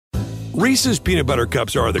Reese's Peanut Butter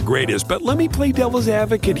Cups are the greatest, but let me play devil's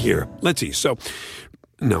advocate here. Let's see. So,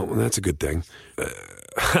 no, that's a good thing.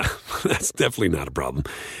 That's definitely not a problem.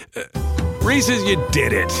 Reese's, you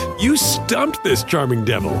did it. You stumped this charming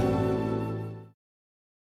devil.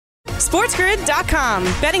 SportsGrid.com.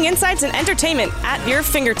 Betting insights and entertainment at your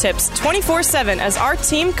fingertips 24/7 as our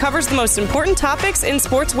team covers the most important topics in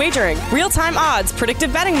sports wagering. Real-time odds,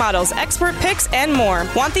 predictive betting models, expert picks, and more.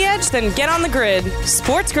 Want the edge? Then get on the grid.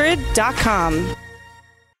 SportsGrid.com.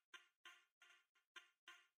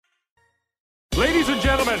 Ladies and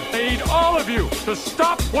gentlemen, I need all of you to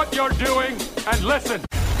stop what you're doing and listen.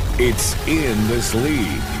 It's In This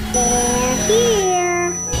League. They're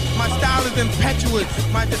here. My style is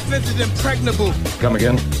impetuous. My defense is impregnable. Come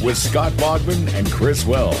again? With Scott Bogman and Chris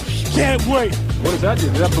Welsh. Can't wait. What does that do?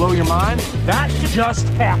 Does that blow your mind? That just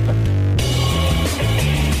happened.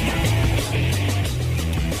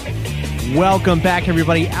 Welcome back,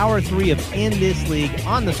 everybody. Hour 3 of In This League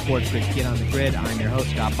on the Sports Grid. Get on the grid. I'm your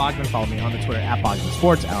host, Scott Bogman. Follow me on the Twitter at Bogman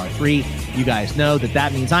Sports. Hour 3. You guys know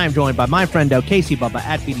that means I am joined by my friend Casey Bubba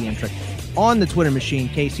at BDM Trick on the Twitter machine.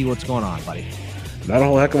 Casey, what's going on, buddy? Not a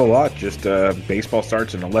whole heck of a lot. Just baseball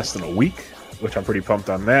starts in less than a week, which I'm pretty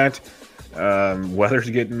pumped on that. Weather's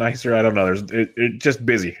getting nicer. I don't know. It's just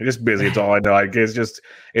busy. It's just busy. It's all I know.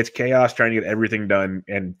 It's chaos trying to get everything done,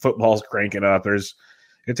 and football's cranking up.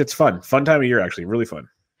 It's fun. Fun time of year, actually. Really fun.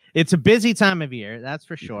 It's a busy time of year, that's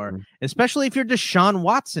for sure, especially if you're Deshaun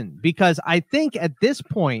Watson, because I think at this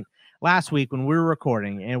point last week when we were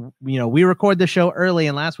recording, and we record the show early,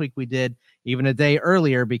 and last week we did even a day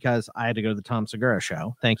earlier because I had to go to the Tom Segura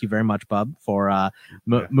show. Thank you very much, Bub, for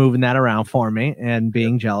moving that around for me and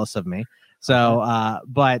being jealous of me. So,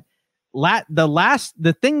 but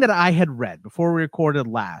the thing that I had read before we recorded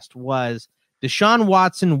last was Deshaun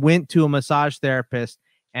Watson went to a massage therapist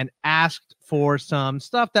and asked for some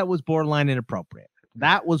stuff that was borderline inappropriate.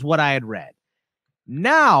 That was what I had read.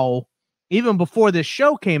 Now, even before this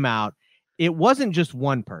show came out, it wasn't just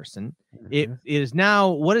one person. It is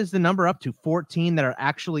now, what is the number up to? 14 that are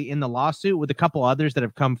actually in the lawsuit, with a couple others that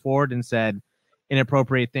have come forward and said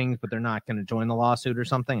inappropriate things, but they're not going to join the lawsuit or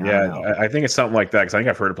something. I think it's something like that, because I think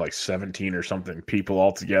I've heard of like 17 or something people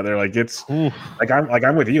all together. Like it's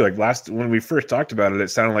I'm with you. Like when we first talked about it, it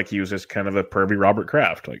sounded like he was just kind of a pervy Robert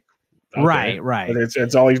Kraft. Like okay, right. But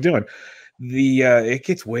it's all he's doing. It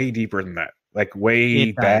gets way deeper than that. Like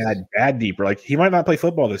way bad deeper. Like he might not play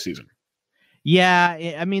football this season.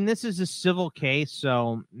 Yeah, I mean, this is a civil case,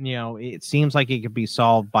 so it seems like it could be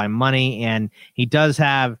solved by money, and he does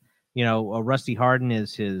have, Rusty Harden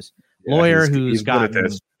is his lawyer, he's good at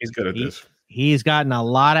this. He's good at this. He's gotten a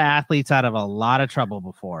lot of athletes out of a lot of trouble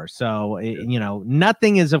before, so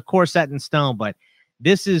nothing is, of course, set in stone, but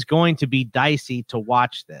this is going to be dicey to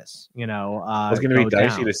watch this. It's going to be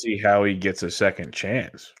dicey to see how he gets a second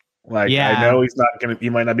chance. I know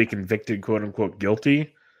he might not be convicted, quote unquote,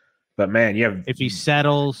 guilty. But man, if he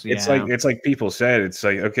settles, it's like people said, it's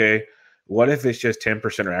like, okay, what if it's just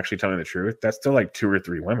 10% are actually telling the truth? That's still like 2 or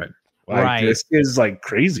 3 women. Right. This is like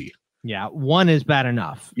crazy. Yeah. One is bad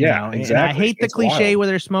enough. Yeah, exactly. And I hate the cliche where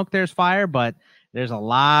there's smoke, there's fire, but there's a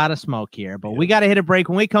lot of smoke here. But we got to hit a break.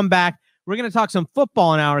 When we come back, we're going to talk some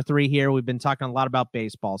football in hour 3 here. We've been talking a lot about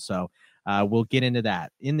baseball. So we'll get into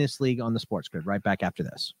that in this league on the Sports Grid right back after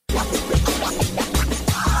this.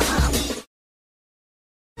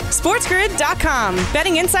 SportsGrid.com.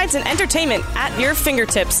 Betting insights and entertainment at your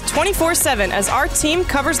fingertips 24/7 as our team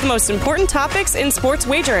covers the most important topics in sports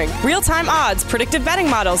wagering. Real-time odds, predictive betting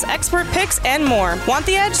models, expert picks, and more. Want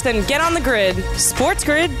the edge? Then get on the grid.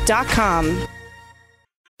 SportsGrid.com.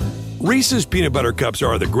 Reese's Peanut Butter Cups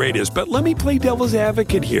are the greatest, but let me play devil's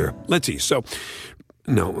advocate here. Let's see. So,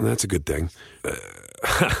 no, that's a good thing.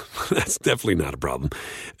 That's definitely not a problem.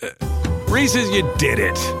 Reese's, you did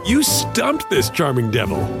it. You stumped this charming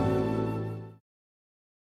devil.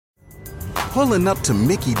 Pulling up to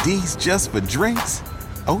Mickey D's just for drinks?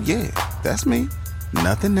 Oh, yeah, that's me.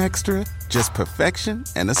 Nothing extra, just perfection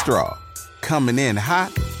and a straw. Coming in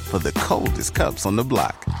hot for the coldest cups on the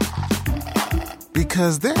block.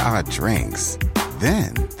 Because there are drinks.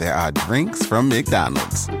 Then there are drinks from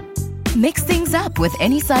McDonald's. Mix things up with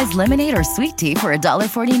any size lemonade or sweet tea for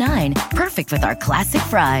 $1.49. Perfect with our classic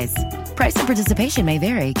fries. Price and participation may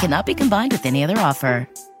vary. Cannot be combined with any other offer.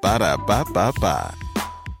 Ba-da-ba-ba-ba.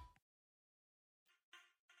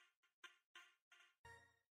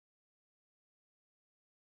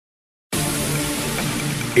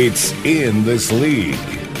 It's In This League.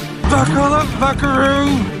 Buckle up, buckaroo.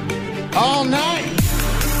 All night.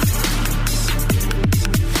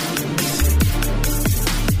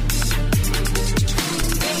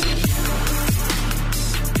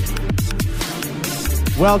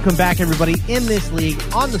 Welcome back, everybody, in this league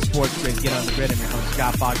on the Sports Grid. Get on the grid. I'm your host,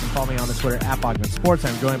 Scott Bogman. Follow me on the Twitter at Bogman Sports.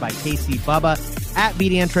 I'm joined by KC Bubba at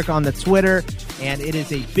BDentric on the Twitter. And it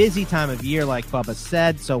is a busy time of year, like Bubba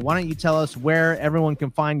said. So why don't you tell us where everyone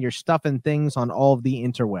can find your stuff and things on all of the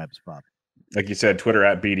interwebs, Bub? Like you said, Twitter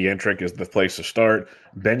at BDentric is the place to start.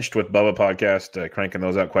 Benched with Bubba podcast, cranking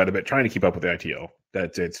those out quite a bit, trying to keep up with the ITO.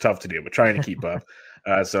 It's tough to do, but trying to keep up.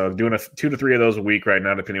 So doing 2 to 3 of those a week right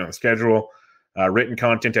now, depending on the schedule. Written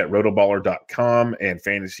content at rotoballer.com and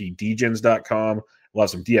fantasydegens.com. We'll have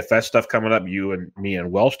some DFS stuff coming up. You and me and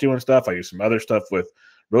Welsh doing stuff. I do some other stuff with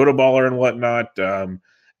Rotoballer and whatnot.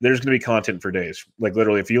 There's going to be content for days. Like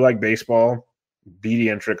literally, if you like baseball,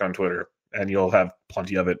 BDentric on Twitter, and you'll have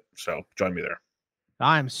plenty of it. So join me there.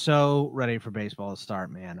 I'm so ready for baseball to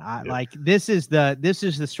start, man. This is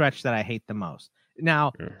the stretch that I hate the most.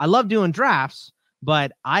 Now, I love doing drafts,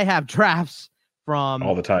 but I have drafts from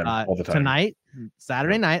all the time. Tonight,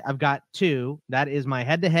 Saturday night, I've got 2. That is my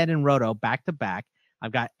head-to-head and Roto back-to-back.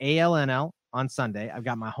 I've got ALNL on Sunday. I've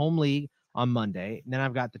got my home league on Monday. And then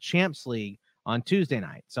I've got the Champs League on Tuesday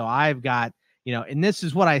night. So I've got, and this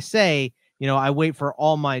is what I say, I wait for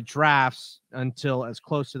all my drafts until as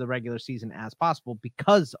close to the regular season as possible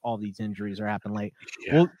because all these injuries are happening late.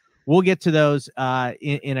 Yeah. We'll get to those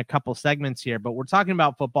in a couple segments here, but we're talking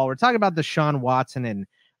about football. We're talking about Deshaun Watson, and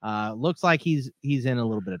looks like he's in a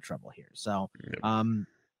little bit of trouble here. So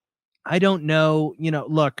I don't know,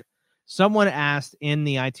 look, someone asked in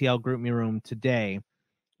the ITL Group Me Room today,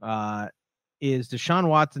 is Deshaun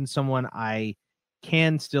Watson someone I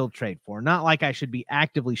can still trade for? Not like I should be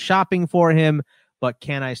actively shopping for him, but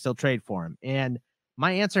can I still trade for him? And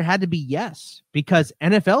my answer had to be yes, because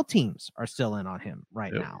NFL teams are still in on him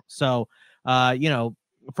right now. So,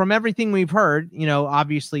 from everything we've heard,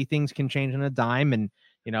 obviously things can change on a dime. And,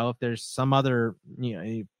 if there's some other,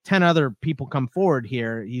 10 other people come forward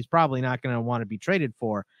here, he's probably not going to want to be traded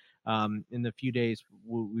for in the few days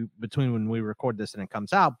between when we record this and it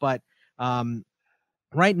comes out. But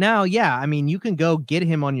right now, you can go get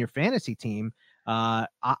him on your fantasy team.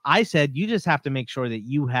 I said you just have to make sure that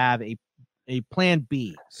you have a plan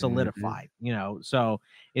B solidified, so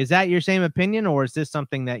is that your same opinion, or is this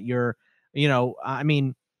something that you're,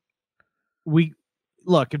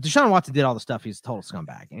 look, if Deshaun Watson did all the stuff, he's a total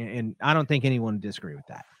scumbag, and I don't think anyone would disagree with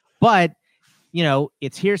that. But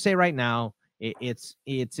it's hearsay right now. It's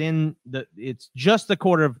just the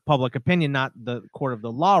court of public opinion, not the court of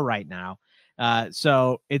the law right now.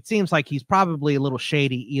 So it seems like he's probably a little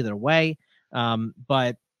shady either way.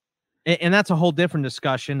 But that's a whole different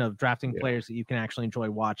discussion of drafting players that you can actually enjoy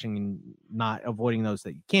watching and not avoiding those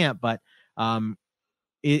that you can't. But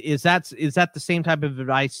is that the same type of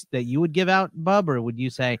advice that you would give out, Bub, or would you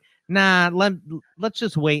say, nah, let's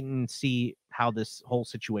just wait and see how this whole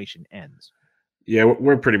situation ends? Yeah,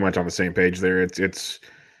 we're pretty much on the same page there. It's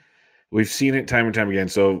we've seen it time and time again.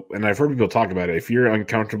 So, and I've heard people talk about it. If you're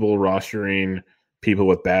uncomfortable rostering people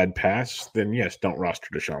with bad past, then yes, don't roster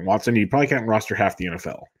Deshaun Watson. You probably can't roster half the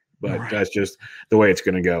NFL, but that's just the way it's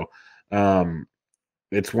going to go.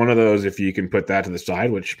 It's one of those, if you can put that to the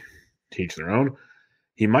side, which teach their own.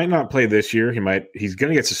 He might not play this year. He's going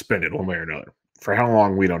to get suspended one way or another. For how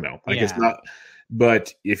long, we don't know. It's not.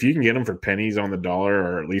 But if you can get him for pennies on the dollar,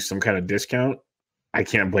 or at least some kind of discount, I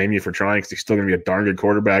can't blame you for trying, because he's still going to be a darn good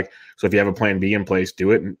quarterback. So if you have a plan B in place,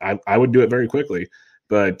 do it. And I would do it very quickly.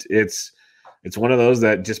 But it's one of those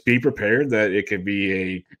that just be prepared that it could be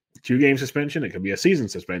a 2-game suspension. It could be a season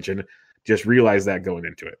suspension. Just realize that going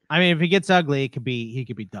into it. I mean, if he gets ugly, he could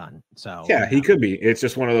be done. So yeah, he could be. It's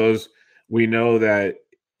just one of those. We know that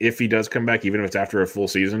if he does come back, even if it's after a full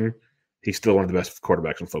season, he's still one of the best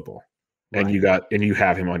quarterbacks in football. Right. And you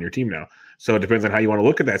have him on your team now. So it depends on how you want to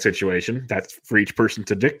look at that situation. That's for each person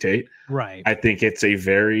to dictate. Right. I think it's a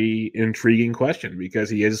very intriguing question, because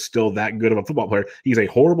he is still that good of a football player. He's a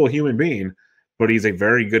horrible human being, but he's a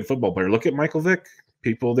very good football player. Look at Michael Vick.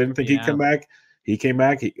 People didn't think he'd come back. He came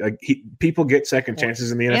back. People get second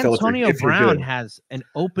chances in the NFL. Antonio Brown has an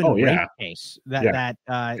open rape case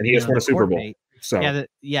and he just won a Super Bowl. So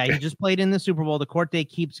he just played in the Super Bowl. The court date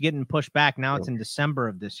keeps getting pushed back. Now it's in December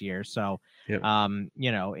of this year. So, and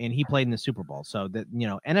he played in the Super Bowl. So that,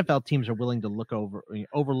 NFL teams are willing to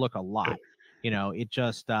overlook a lot. It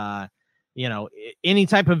just, any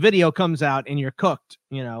type of video comes out and you're cooked,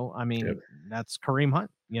 that's Kareem Hunt,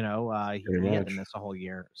 he had to miss a whole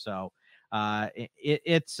year. So,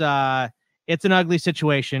 it's an ugly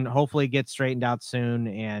situation. Hopefully it gets straightened out soon,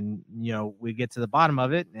 and we get to the bottom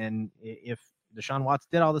of it. And if Deshaun Watson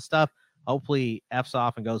did all this stuff, hopefully F's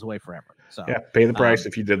off and goes away forever. So pay the price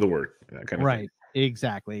if you did the work. That kind of thing.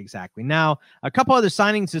 Exactly. Now, a couple other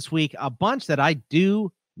signings this week, a bunch that I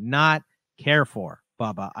do not care for,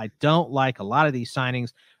 Bubba. I don't like a lot of these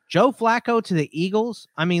signings. Joe Flacco to the Eagles.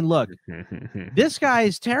 I mean, look, this guy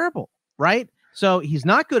is terrible, right? So he's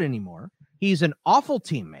not good anymore. He's an awful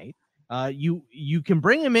teammate. You can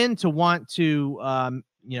bring him in to want to,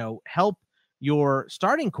 help your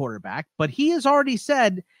starting quarterback, but he has already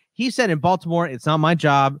said, in Baltimore, it's not my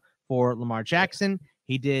job for Lamar Jackson.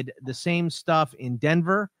 He did the same stuff in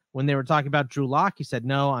Denver when they were talking about Drew Lock. He said,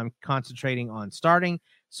 no, I'm concentrating on starting.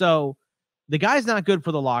 So the guy's not good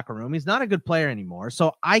for the locker room. He's not a good player anymore.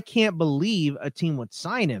 So I can't believe a team would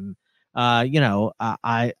sign him. This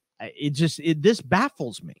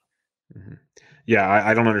baffles me. Mm-hmm. Yeah,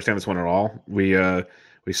 I don't understand this one at all. We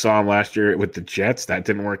saw him last year with the Jets. That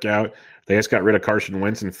didn't work out. They just got rid of Carson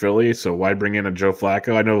Wentz in Philly, so why bring in a Joe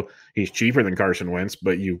Flacco? I know he's cheaper than Carson Wentz,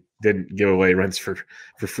 but you didn't give away Wentz for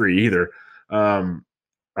free either.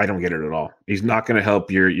 I don't get it at all. He's not going to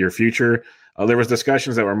help your future. There was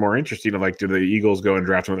discussions that were more interesting of like, do the Eagles go and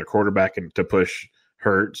draft another quarterback and to push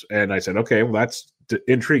Hurts? And I said, okay, well, that's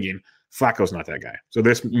intriguing. Flacco's not that guy. So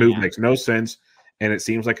this move makes no sense. And it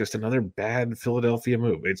seems like it's another bad Philadelphia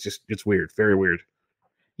move. It's weird, very weird.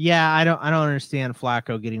 Yeah, I don't understand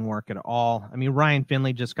Flacco getting work at all. I mean, Ryan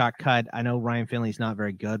Finley just got cut. I know Ryan Finley's not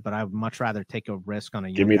very good, but I would much rather take a risk on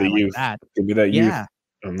a Give me the youth. Like that. Give me that youth.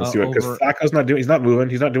 Let's see what, because Flacco's not doing. He's not moving.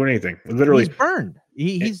 He's not doing anything. Literally, he's burned.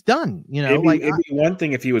 He's done. It'd be one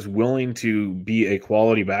thing if he was willing to be a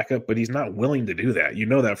quality backup, but he's not willing to do that. You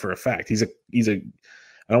know that for a fact. He's a.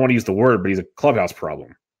 I don't want to use the word, but he's a clubhouse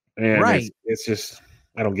problem. And right. It's just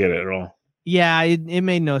I don't get it at all. Yeah, it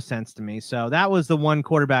made no sense to me. So that was the one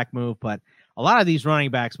quarterback move, but a lot of these running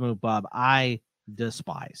backs move, Bub, I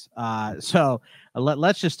despise. So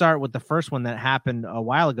let's just start with the first one that happened a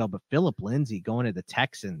while ago, but Phillip Lindsay going to the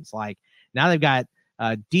Texans. Like now they've got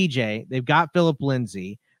DJ, they've got Phillip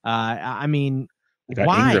Lindsay. I mean,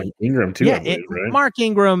 why? Ingram too, yeah, believe, right? Mark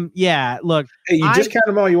Ingram. Yeah, look. Hey, you just count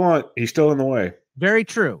him all you want. He's still in the way. Very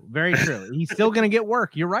true. Very true. He's still going to get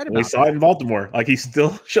work. You're right about we saw it in Baltimore. Like he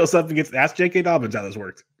still shows up and gets ask J.K. Dobbins how this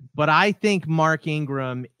worked. But I think Mark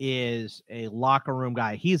Ingram is a locker room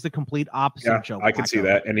guy. He's the complete opposite of Joe Flacco. I can see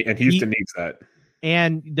that. And Houston needs that.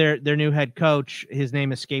 And their new head coach, his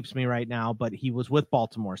name escapes me right now, but he was with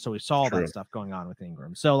Baltimore. So he saw all that stuff going on with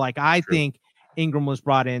Ingram. So like I think Ingram was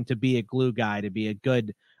brought in to be a glue guy, to be a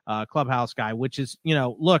good clubhouse guy, which is,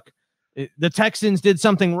 look, the Texans did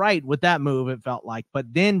something right with that move, it felt like.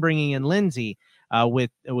 But then bringing in Lindsay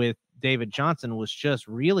with David Johnson was just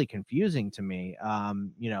really confusing to me.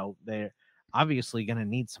 They're obviously going to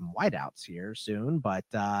need some wideouts here soon, but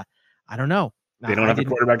I don't know. They don't have a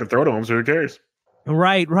quarterback to throw to him, so who cares?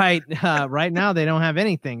 Right. Right now they don't have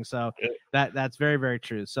anything, so that's very, very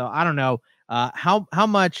true. So I don't know how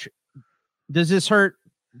much does this hurt?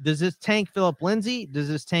 Does this tank Phillip Lindsay? Does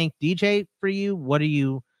this tank DJ for you? What do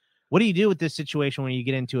you do with this situation when you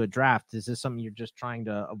get into a draft? Is this something you're just trying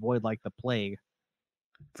to avoid like the plague?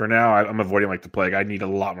 For now, I'm avoiding like the plague. I need a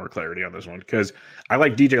lot more clarity on this one because I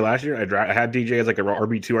like DJ last year. I had DJ as like a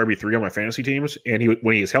RB2, RB3 on my fantasy teams, and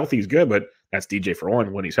when he's healthy, he's good. But that's DJ for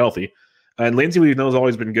one when he's healthy. And Lindsey, we know, has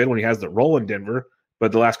always been good when he has the role in Denver.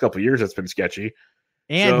 But the last couple of years, it's been sketchy.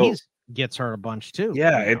 And he gets hurt a bunch too.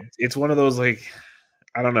 Yeah, it's one of those like.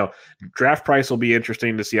 I don't know. Draft price will be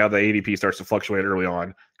interesting to see how the ADP starts to fluctuate early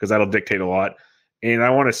on because that'll dictate a lot. And I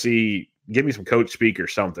want to see, give me some coach speak or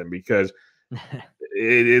something because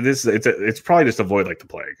it's probably just avoid like the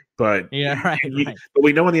plague. But right. But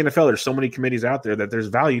we know in the NFL there's so many committees out there that there's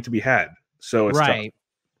value to be had. So it's tough.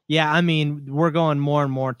 Yeah, I mean we're going more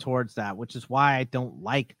and more towards that, which is why I don't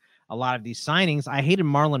like a lot of these signings. I hated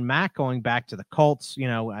Marlon Mack going back to the Colts.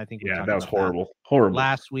 I think that was horrible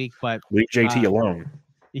last week. But leave JT alone.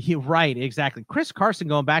 Right, exactly. Chris Carson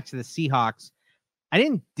going back to the Seahawks. I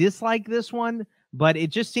didn't dislike this one, but it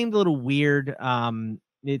just seemed a little weird.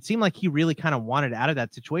 It seemed like he really kind of wanted out of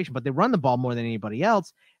that situation, but they run the ball more than anybody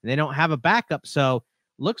else, and they don't have a backup. So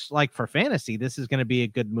looks like for fantasy, this is going to be a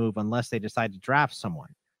good move unless they decide to draft someone.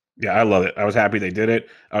 Yeah, I love it. I was happy they did it.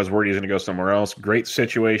 I was worried he was going to go somewhere else. Great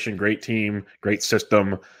situation, great team, great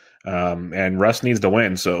system. And Russ needs to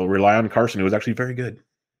win, so rely on Carson, who was actually very good.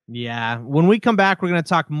 Yeah. When we come back, we're going to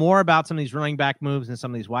talk more about some of these running back moves and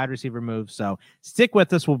some of these wide receiver moves. So stick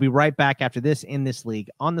with us. We'll be right back after this in this league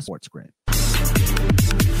on the Sports Grid.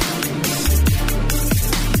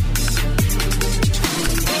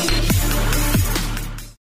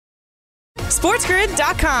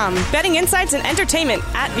 SportsGrid.com. Betting insights and entertainment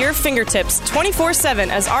at your fingertips 24/7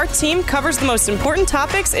 as our team covers the most important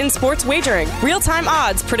topics in sports wagering. Real-time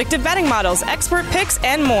odds, predictive betting models, expert picks,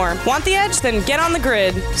 and more. Want the edge? Then get on the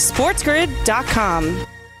grid. SportsGrid.com.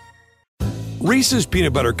 Reese's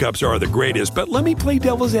peanut butter cups are the greatest, but let me play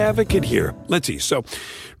devil's advocate here. Let's see. So,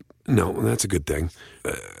 no, that's a good thing.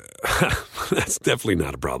 That's definitely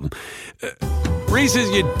not a problem.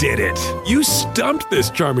 Reese's, you did it. You stumped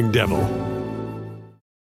this charming devil.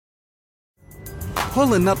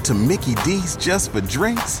 Pulling up to Mickey D's just for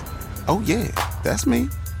drinks? Oh, yeah, that's me.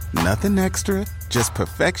 Nothing extra, just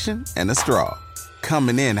perfection and a straw.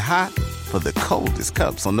 Coming in hot for the coldest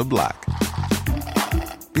cups on the block.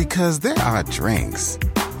 Because there are drinks.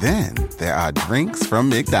 Then there are drinks from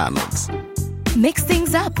McDonald's. Mix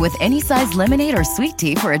things up with any size lemonade or sweet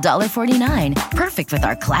tea for $1.49. Perfect with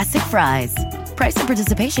our classic fries. Price and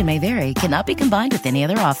participation may vary. Cannot be combined with any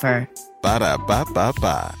other offer.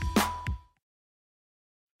 Ba-da-ba-ba-ba.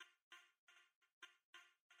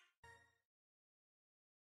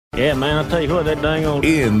 Yeah, man, I'll tell you what, that dang old...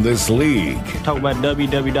 In this league. Talk about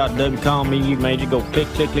www.wcom, you made you go click.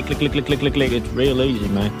 It's real easy,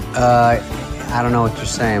 man. I don't know what you're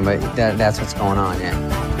saying, but that's what's going on, yeah.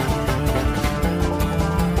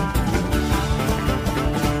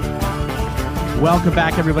 Welcome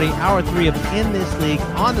back, everybody. Hour 3 of In This League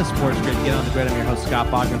on the Sports Grid. Get on the grid. I'm your host, Scott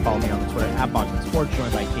Bogman. Follow me on the Twitter at Bogman Sports,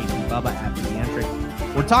 joined by Casey Bubba at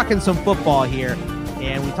Theantric. We're talking some football here,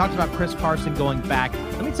 and we talked about Chris Carson going back.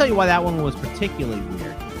 Let me tell you why that one was particularly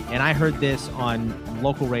weird. And I heard this on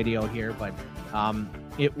local radio here, but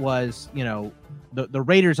it was, the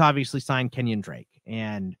Raiders obviously signed Kenyon Drake,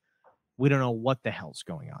 and we don't know what the hell's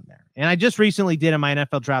going on there. And I just recently did in my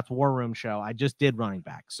NFL Draft War Room show, I just did running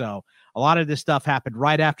back. So a lot of this stuff happened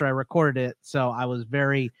right after I recorded it. So I was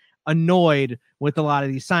very annoyed with a lot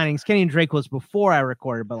of these signings. Kenyon Drake was before I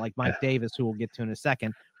recorded, but like Mike Davis, who we'll get to in a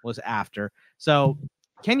second, was after. So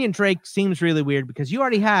Kenyon Drake seems really weird because you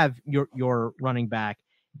already have your running back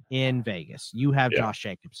in Vegas. You have Josh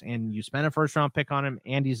Jacobs, and you spent a first-round pick on him,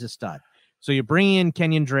 and he's a stud. So you bring in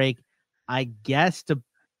Kenyon Drake, I guess, to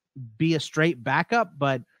be a straight backup,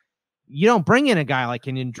 but you don't bring in a guy like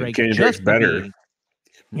Kenyon Drake. Kenyon Drake's better.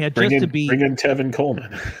 Bring in Tevin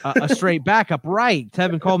Coleman. a straight backup, right?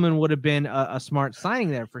 Tevin Coleman would have been a smart signing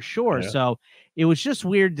there for sure. Yeah. So it was just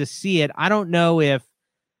weird to see it. I don't know if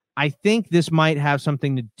I think this might have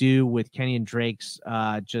something to do with Kenyon Drake's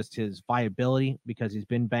just his viability because he's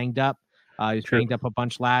been banged up. He was banged up a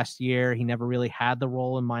bunch last year. He never really had the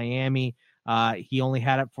role in Miami. He only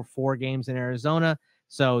had it for 4 games in Arizona.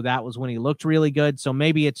 So that was when he looked really good. So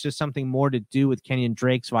maybe it's just something more to do with Kenyon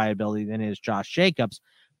Drake's viability than is Josh Jacobs.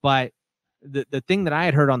 But the thing that I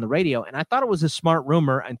had heard on the radio, and I thought it was a smart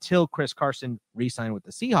rumor until Chris Carson re-signed with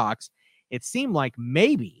the Seahawks, it seemed like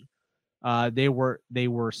maybe they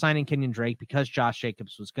were signing Kenyon Drake because Josh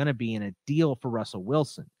Jacobs was going to be in a deal for Russell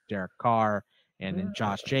Wilson, Derek Carr, and then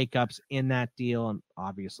Josh Jacobs in that deal, and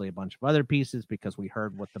obviously a bunch of other pieces because we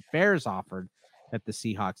heard what the Bears offered that the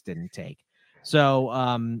Seahawks didn't take. So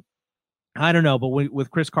I don't know, but with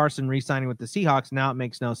Chris Carson re-signing with the Seahawks, now it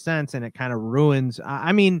makes no sense, and it kind of ruins.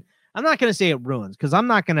 I mean, I'm not going to say it ruins because I'm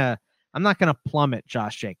not going to plummet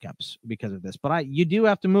Josh Jacobs because of this, but you do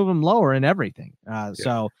have to move him lower in everything.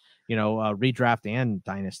 So redraft and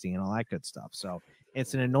dynasty and all that good stuff. So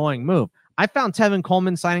it's an annoying move. I found Tevin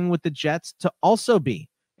Coleman signing with the Jets to also be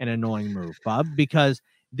an annoying move, Bub, because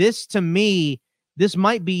this to me, this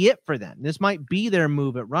might be it for them. This might be their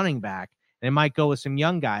move at running back. They might go with some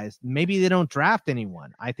young guys. Maybe they don't draft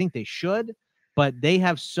anyone. I think they should, but they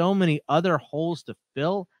have so many other holes to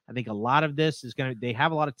fill. I think a lot of this is they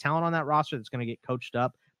have a lot of talent on that roster that's going to get coached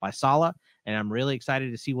up by Saleh, and I'm really excited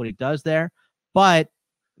to see what he does there. But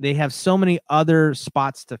they have so many other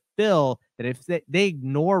spots to fill that if they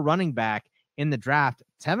ignore running back in the draft,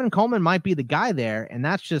 Tevin Coleman might be the guy there, and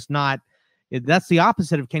that's just not. That's the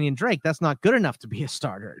opposite of Kenyon Drake. That's not good enough to be a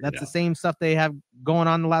starter. That's the same stuff they have going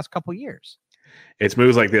on the last couple of years. It's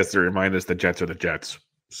moves like this that remind us the Jets are the Jets.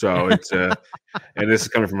 So it's and this is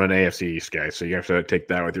coming from an AFC East guy, so you have to take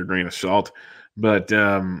that with your grain of salt. But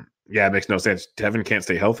it makes no sense. Tevin can't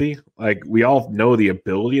stay healthy. Like, we all know the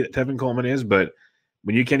ability that Tevin Coleman is, but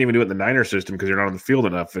when you can't even do it in the Niners system because you're not on the field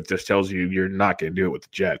enough, it just tells you you're not going to do it with the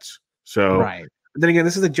Jets. So, right. But then again,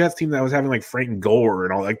 this is a Jets team that was having like Frank Gore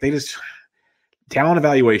and all. Like, they just talent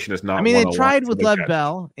evaluation is not. I mean, they tried with Lev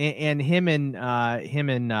Bell and him and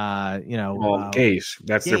Gase.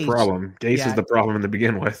 That's their problem. Gase is the problem to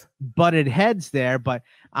begin with. Butted heads there, but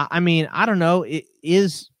I mean, I don't know.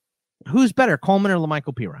 Who's better, Coleman or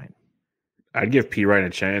LaMichael Pirine? I'd give Pirine a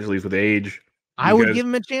chance, at least with age. I would give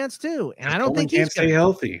him a chance too, and I don't think he can't stay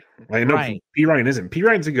healthy. I know Pirine isn't.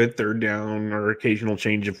 Pirine's a good third down or occasional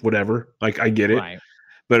change of whatever. Like, I get it,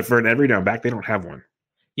 but for an every down back, they don't have one.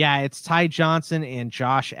 Yeah, it's Ty Johnson and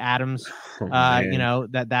Josh Adams. That's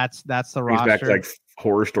the roster. He's back to like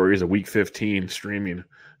horror stories of Week 15 streaming.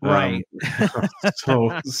 Right.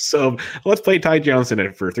 So let's play Ty Johnson in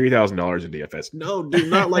it for $3,000 in DFS. No, do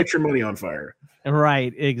not light your money on fire.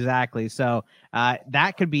 Right, exactly. So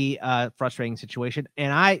that could be a frustrating situation.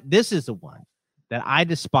 And this is the one that I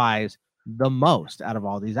despise the most out of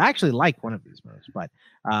all these. I actually like one of these moves, but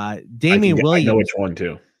Damian Williams. I know which one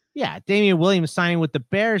too. Yeah, Damian Williams signing with the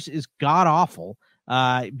Bears is god awful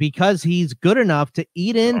because he's good enough to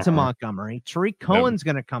eat into Montgomery. Tariq Cohen's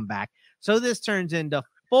going to come back. So this turns into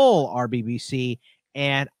full RBBC,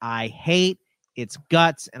 and I hate its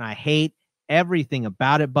guts, and I hate everything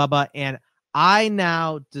about it, Bubba. And I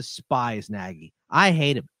now despise Nagy. I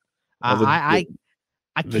hate him. Well, I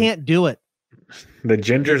can't do it. The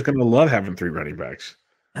Ginger's going to love having 3 running backs.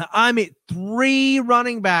 I mean, 3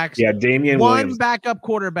 running backs. Yeah, Damian 1 Williams. backup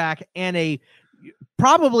quarterback, and a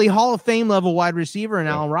probably Hall of Fame level wide receiver in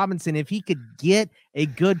Allen Robinson if he could get a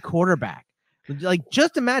good quarterback. Like,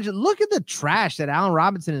 just imagine, look at the trash that Allen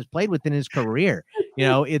Robinson has played with in his career. You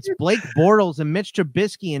know, it's Blake Bortles and Mitch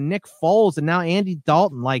Trubisky and Nick Foles and now Andy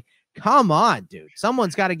Dalton. Like, come on, dude.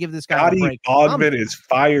 Someone's got to give this guy a break. Ogden is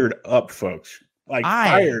fired up, folks. Like,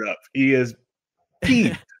 fired up. He is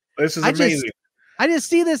peaked. This is amazing. I just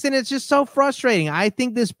see this, and it's just so frustrating. I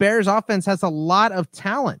think this Bears offense has a lot of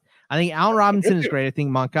talent. I think Allen Robinson is great. I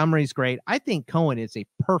think Montgomery's great. I think Cohen is a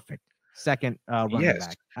perfect second running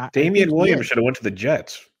back. Damian Williams should have went to the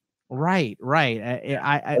Jets. Right. Or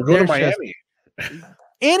go to Miami.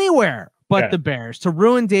 Anywhere but the Bears to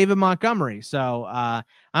ruin David Montgomery. So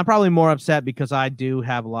I'm probably more upset because I do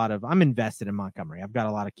have I'm invested in Montgomery. I've got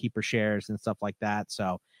a lot of keeper shares and stuff like that.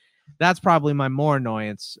 So that's probably my more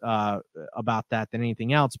annoyance about that than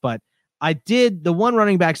anything else. But the one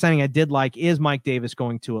running back signing I did like is Mike Davis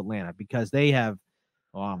going to Atlanta because they have,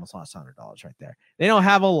 I almost lost $100 right there. They don't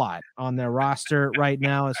have a lot on their roster right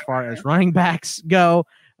now as far as running backs go.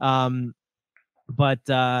 But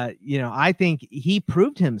I think he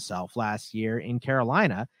proved himself last year in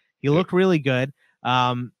Carolina. He looked really good.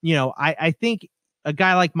 I think a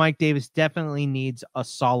guy like Mike Davis definitely needs a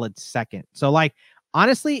solid second. So, like,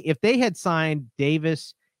 honestly, if they had signed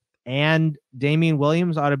Davis and Damian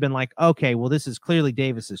Williams, I would have been like, okay, well, this is clearly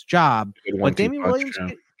Davis's job. But Damian Williams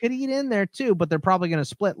could eat in there too, but they're probably going to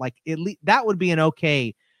split. Like, at least that would be an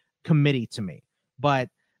okay committee to me. But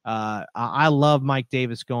I love Mike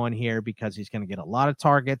Davis going here because he's going to get a lot of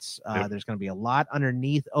targets. There's going to be a lot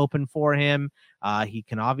underneath open for him. He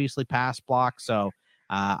can obviously pass block. So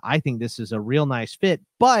I think this is a real nice fit.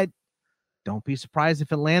 But don't be surprised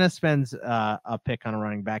if Atlanta spends a pick on a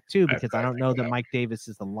running back too, because I don't know that Mike Davis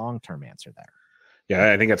is the long-term answer there.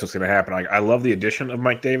 Yeah, I think that's what's going to happen. I love the addition of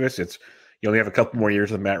Mike Davis. You only have a couple more years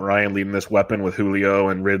with Matt Ryan leading this weapon with Julio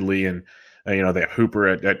and Ridley, and they have Hooper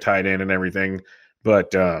at tight end and everything.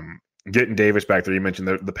 But getting Davis back there, you mentioned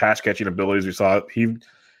the pass catching abilities we saw.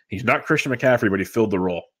 He's not Christian McCaffrey, but he filled the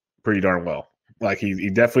role pretty darn well. Like he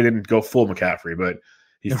definitely didn't go full McCaffrey, but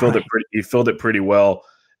he filled it pretty well.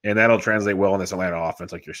 And that'll translate well in this Atlanta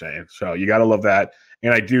offense, like you're saying. So you got to love that.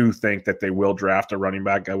 And I do think that they will draft a running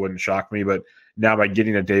back. That wouldn't shock me. But now by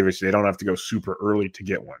getting a Davis, they don't have to go super early to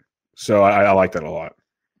get one. So I like that a lot.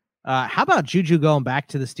 How about Juju going back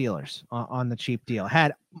to the Steelers on the cheap deal?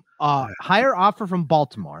 Had a higher offer from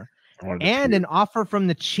Baltimore and an offer from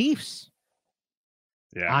the Chiefs.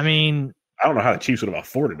 Yeah. I mean, I don't know how the Chiefs would have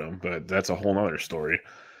afforded him, but that's a whole nother story.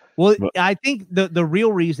 Well, I think the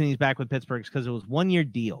real reason he's back with Pittsburgh is because it was 1-year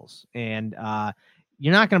deals, and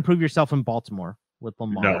you're not going to prove yourself in Baltimore with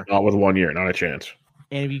Lamar. No, not with 1 year, not a chance.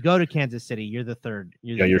 And if you go to Kansas City, you're the third.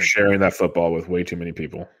 You're sharing that football with way too many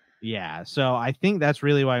people. Yeah, so I think that's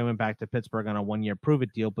really why he went back to Pittsburgh on a 1-year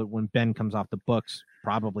prove-it deal. But when Ben comes off the books,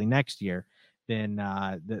 probably next year, then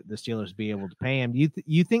the Steelers will be able to pay him.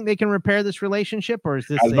 You think they can repair this relationship, or is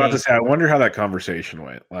this? I was about to say, I wonder how that conversation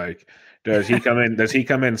went. Like, does he come in? Does he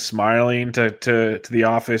come in smiling to the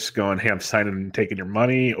office, going, "Hey, I'm signing and taking your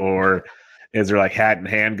money," or is there like hat in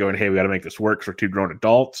hand, going, "Hey, we got to make this work for 2 grown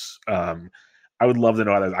adults"? I would love to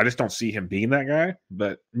know how that. I just don't see him being that guy,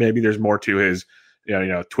 but maybe there's more to his,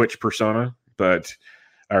 Twitch persona,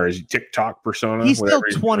 or his TikTok persona. He's still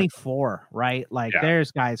 24, right? Like,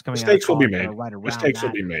 there's guys coming. Mistakes out will be made. Right around Mistakes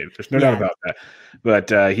will be made. There's no doubt about that.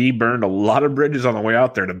 But he burned a lot of bridges on the way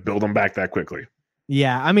out there to build them back that quickly.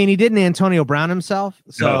 Yeah, I mean, he didn't Antonio Brown himself,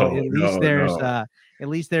 so at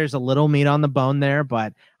least there's a little meat on the bone there.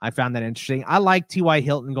 But I found that interesting. I like T.Y.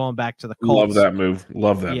 Hilton going back to the Colts. Love that move.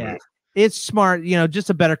 Move. It's smart. Just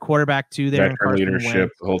a better quarterback too there. Veteran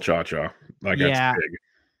leadership, the whole cha-cha. That's big.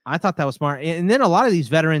 I thought that was smart. And then a lot of these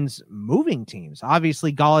veterans moving teams.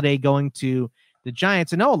 Obviously, Golladay going to the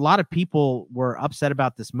Giants. I know a lot of people were upset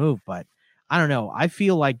about this move, but I don't know. I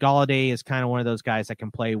feel like Golladay is kind of one of those guys that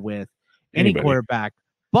can play with any quarterback.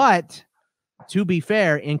 But to be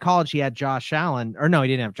fair, in college, he had Josh Allen. Or no, he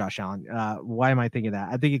didn't have Josh Allen. Why am I thinking that?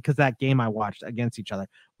 I think because that game I watched against each other.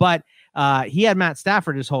 But he had Matt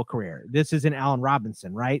Stafford his whole career. This isn't Allen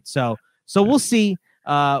Robinson, right? So we'll see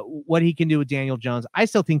what he can do with Daniel Jones. I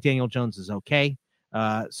still think Daniel Jones is okay.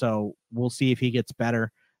 So we'll see if he gets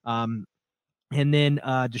better. And then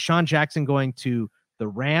Deshaun Jackson going to the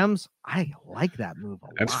Rams. I like that move a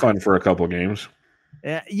lot. That's fun for a couple games.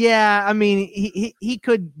 Yeah, I mean, he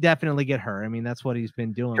could definitely get hurt. I mean, that's what he's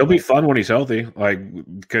been doing. He'll be fun when he's healthy, like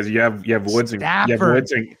because you have Woods and you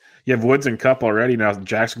have Woods and Kupp already. Now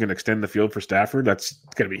Jackson can extend the field for Stafford. That's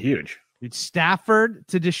going to be huge. It's Stafford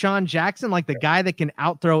to Deshaun Jackson, like the guy that can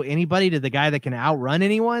outthrow anybody to the guy that can outrun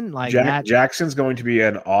anyone. Like Jackson's going to be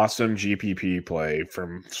an awesome GPP play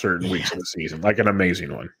from certain weeks of the season, like an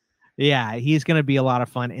amazing one. Yeah, he's going to be a lot of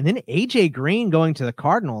fun. And then AJ Green going to the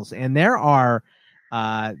Cardinals, and there are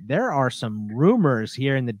some rumors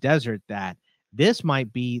here in the desert that this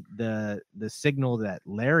might be the signal that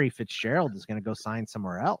Larry Fitzgerald is going to go sign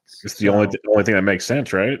somewhere else. It's the only thing that makes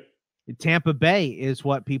sense, right? Tampa Bay is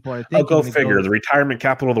what people are thinking. I'll go figure. The retirement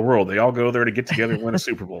capital of the world. They all go there to get together and win a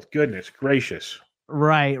Super Bowl. Goodness gracious.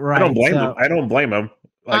 Right. I don't blame him. I don't blame him.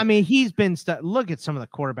 Like, I mean, he's been look at some of the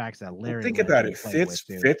quarterbacks that Larry. Think about it.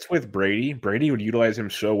 Fitz with Brady. Brady would utilize him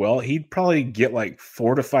so well. He'd probably get like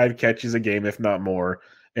 4 to 5 catches a game, if not more,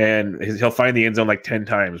 and he'll find the end zone like 10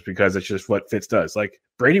 times because it's just what Fitz does. Like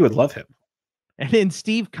Brady would love him. And then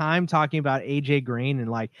Steve Keim talking about AJ Green and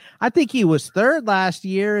like, I think he was 3rd last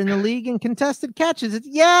year in the league in contested catches.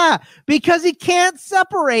 Yeah, because he can't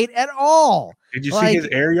separate at all. Did you see his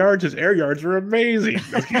air yards? His air yards are amazing.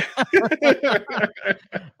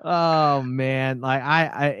 Oh man, like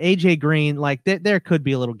I AJ Green, like there could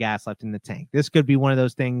be a little gas left in the tank. This could be one of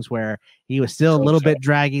those things where he was still a little bit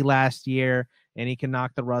draggy last year and he can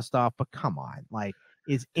knock the rust off. But come on, like,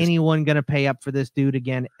 is anyone going to pay up for this dude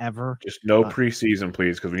again ever? Just no preseason,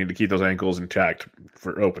 please, because we need to keep those ankles intact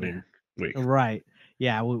for opening week. Right.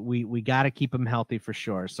 Yeah, we got to keep him healthy for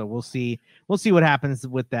sure. So we'll see what happens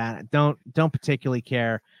with that. Don't particularly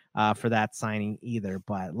care for that signing either.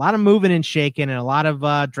 But a lot of moving and shaking and a lot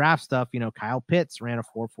of draft stuff. You know, Kyle Pitts ran a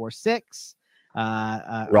 4.46.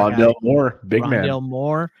 Rondell Moore, big man. Rondell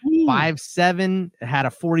Moore, 5'7", had a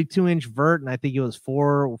 42-inch vert, and I think it was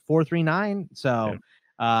 4.39. So. Yeah.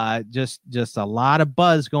 Just a lot of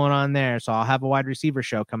buzz going on there. So I'll have a wide receiver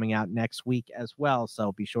show coming out next week as well.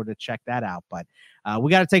 So be sure to check that out. But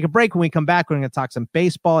we got to take a break. When we come back, we're going to talk some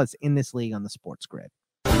baseball. It's In This League on the Sports Grid.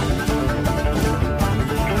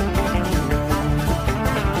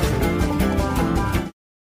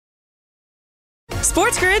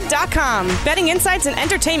 SportsGrid.com. Betting insights and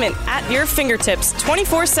entertainment at your fingertips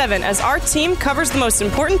 24/7 as our team covers the most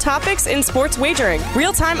important topics in sports wagering.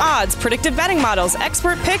 Real-time odds, predictive betting models,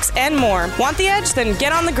 expert picks, and more. Want the edge? Then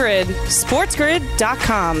get on the grid.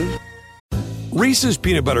 SportsGrid.com. Reese's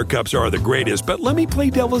peanut butter cups are the greatest, but let me play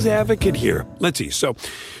devil's advocate here. Let's see. So,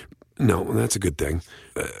 no, that's a good thing.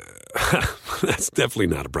 That's definitely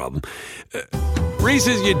not a problem.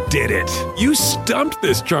 Reese's, you did it. You stumped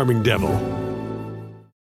this charming devil.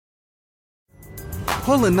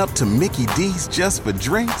 Pulling up to Mickey D's just for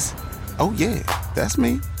drinks? Oh yeah, that's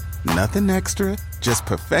me. Nothing extra, just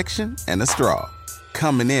perfection and a straw.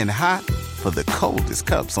 Coming in hot for the coldest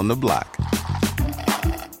cups on the block.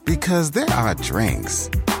 Because there are drinks.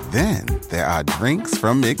 Then there are drinks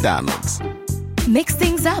from McDonald's. Mix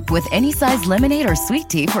things up with any size lemonade or sweet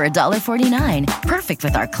tea for $1.49. Perfect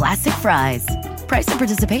with our classic fries. Price and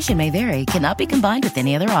participation may vary. Cannot be combined with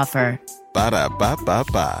any other offer.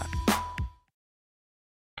 Ba-da-ba-ba-ba.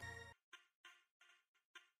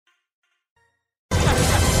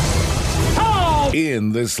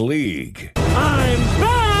 In This League. I'm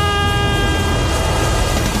back!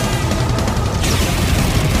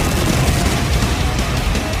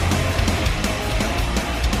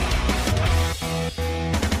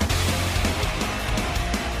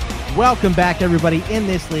 Welcome back, everybody, In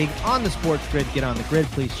This League on the Sports Grid. Get on the grid.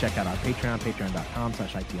 Please check out our Patreon,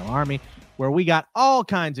 patreon.com/ITLArmy, where we got all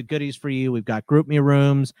kinds of goodies for you. We've got group me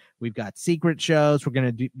rooms. We've got secret shows. We're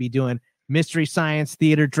going to be doing Mystery Science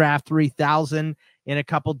Theater Draft 3000 in a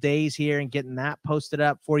couple days here and getting that posted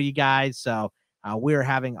up for you guys. So we're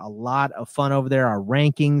having a lot of fun over there. Our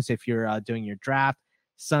rankings, if you're doing your draft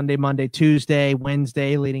Sunday, Monday, Tuesday,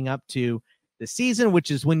 Wednesday, leading up to the season,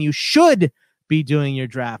 which is when you should be doing your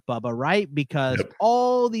draft, Bubba, right? Because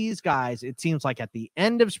all these guys, it seems like at the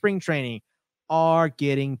end of spring training, are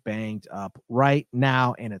getting banged up right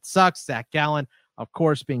now, and it sucks. Zach Gallen, of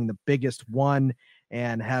course, being the biggest one.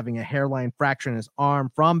 and having a hairline fracture in his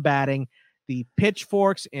arm from batting. The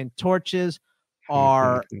pitchforks and torches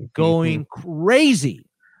are going crazy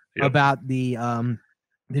about the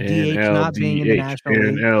DH not being in the National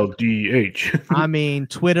League. NLDH. I mean,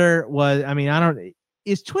 Twitter was,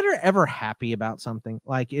 is Twitter ever happy about something?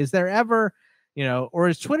 Like, is there ever, or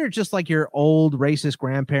is Twitter just like your old racist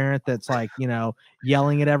grandparent that's like,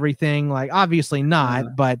 yelling at everything? Like, obviously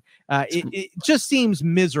not, but it just seems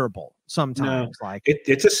miserable sometimes. No, like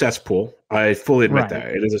it's a cesspool. I fully admit Right. that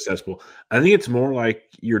it is a cesspool. I think it's more like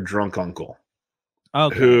your drunk uncle,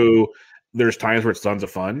 Okay. who there's times where it's tons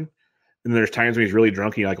of fun, and there's times when he's really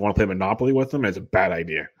drunk and you like want to play Monopoly with him. It's a bad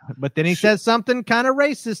idea. But then he says something kind of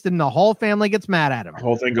racist, and the whole family gets mad at him. The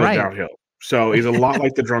whole thing goes Right. downhill. So he's a lot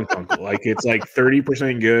like the drunk uncle. Like it's like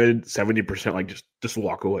 30% good, 70% like just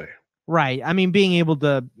walk away. Right. I mean, being able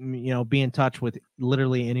to, be in touch with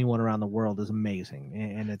literally anyone around the world is amazing.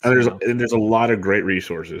 And it's, And there's a lot of great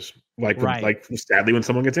resources. Right. Like sadly, when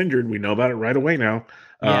someone gets injured, we know about it right away now.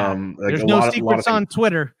 Yeah. Like there's a no lot secrets of on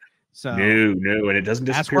Twitter. So no, and it doesn't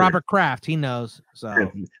ask disappear. Robert Kraft. He knows.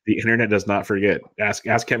 So The internet does not forget. Ask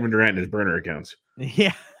Kevin Durant and his burner accounts.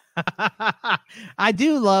 yeah. I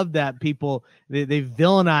do love that people they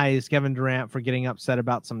villainize Kevin Durant for getting upset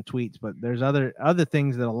about some tweets, but there's other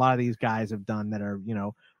things that a lot of these guys have done that are,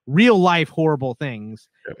 real life horrible things.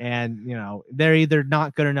 Yep. And, they're either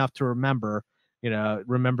not good enough to remember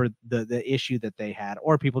the issue that they had,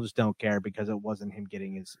 or people just don't care because it wasn't him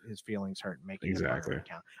getting his feelings hurt and making a burner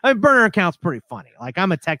account. I mean, burner account's pretty funny. Like,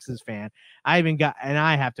 I'm a Texas fan. I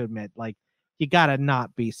have to admit, like, you gotta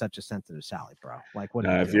not be such a sensitive Sally, bro. Like, what?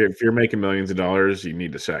 If you're making millions of dollars, you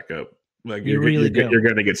need to sack up. Like You really do. You're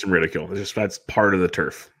going to get some ridicule. That's part of the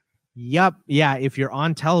turf. Yep. Yeah. If you're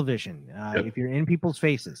on television, if you're in people's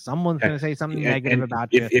faces, someone's going to say something negative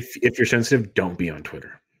about you. If you're sensitive, don't be on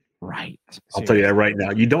Twitter. Right. I'll tell you that right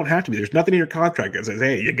now. You don't have to be. There's nothing in your contract that says,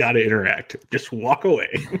 hey, you got to interact. Just walk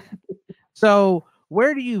away. So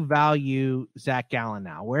where do you value Zach Gallen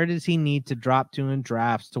now? Where does he need to drop to in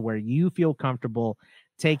drafts to where you feel comfortable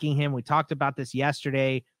taking him? We talked about this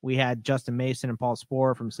yesterday. We had Justin Mason and Paul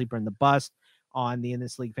Sporer from Sleeper in the Bust on the In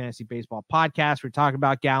This League Fantasy Baseball podcast. We're talking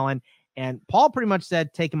about Gallen, and Paul pretty much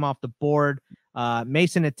said take him off the board.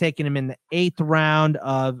 Mason had taken him in the 8th round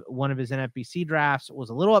of one of his NFBC drafts, was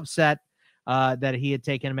a little upset that he had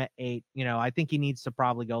taken him at 8. I think he needs to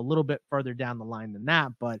probably go a little bit further down the line than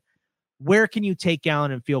that, but where can you take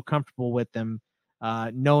Gallen and feel comfortable with him,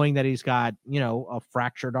 knowing that he's got, a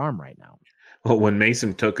fractured arm right now? Well, when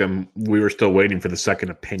Mason took him, we were still waiting for the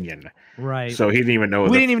second opinion. Right. So he didn't even know.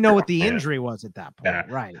 We didn't even know what the injury was at that point. Yeah.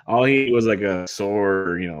 Right. All he was like a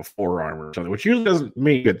sore, forearm or something, which usually doesn't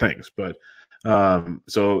mean good things. But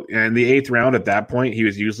so in the 8th round at that point, he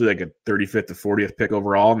was usually like a 35th to 40th pick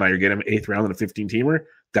overall. Now you're getting him 8th round in a 15-teamer.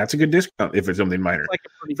 That's a good discount if it's something minor. It's like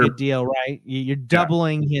a pretty good deal, right? You're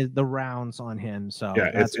doubling the rounds on him. So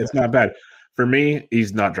yeah, it's not bad. For me,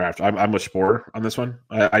 he's not drafted. I'm a Sporer on this one.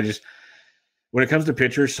 I just, when it comes to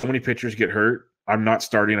pitchers, so many pitchers get hurt. I'm not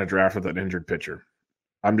starting a draft with an injured pitcher.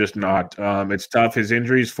 I'm just not. It's tough. His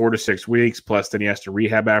injury is 4 to 6 weeks, plus then he has to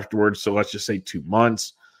rehab afterwards. So let's just say 2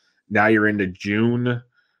 months. Now you're into June,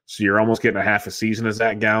 so you're almost getting a half a season as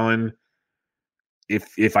Zach Gallen.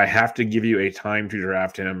 If I have to give you a time to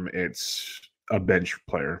draft him, it's a bench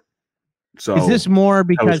player. So is this more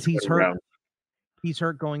because he's hurt? Around. He's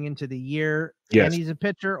hurt going into the year, Yes. and he's a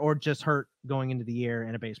pitcher, or just hurt going into the year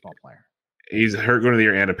and a baseball player? He's hurt going to the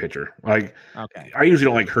year and a pitcher. Like, okay, I usually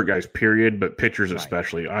don't like hurt guys, period, but pitchers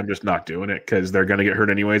especially. I'm just not doing it because they're going to get hurt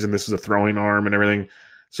anyways, and this is a throwing arm and everything.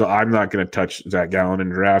 So I'm not going to touch Zach Gallen in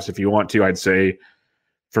drafts. If you want to, I'd say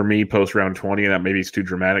for me, post round 20, that maybe is too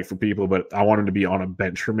dramatic for people, but I want him to be on a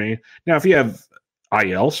bench for me. Now, if you have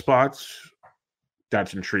IL spots,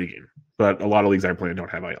 that's intriguing. But a lot of leagues I play in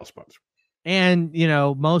don't have IL spots. And,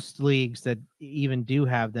 most leagues that even do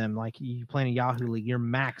have them, like you play in a Yahoo league, your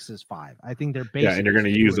max is 5. I think they're basically. Yeah, and you're going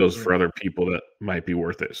to use those for other people that might be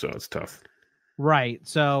worth it. So it's tough. Right.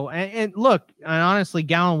 So, and look, and honestly,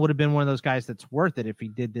 Gallen would have been one of those guys that's worth it if he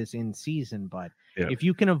did this in season. But if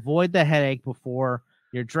you can avoid the headache before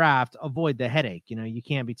your draft, avoid the headache. You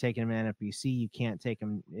can't be taking him in NFBC. You can't take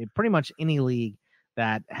him in pretty much any league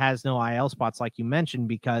that has no IL spots, like you mentioned,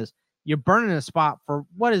 because you're burning a spot for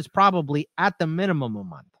what is probably at the minimum a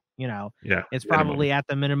month. Yeah, it's probably at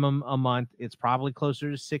the minimum a month. It's probably closer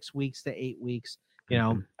to 6 weeks to 8 weeks.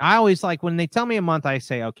 I always like when they tell me a month, I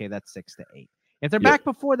say, okay, that's 6 to 8. If they're back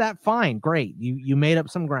before that, fine, great. You made up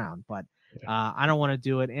some ground, but I don't want to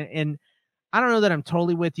do it. And I don't know that I'm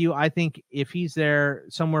totally with you. I think if he's there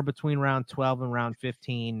somewhere between round 12 and round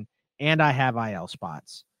 15, and I have IL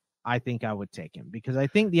spots, I think I would take him because I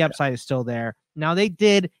think the upside is still there. Now they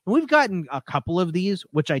did, and we've gotten a couple of these,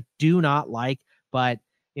 which I do not like, but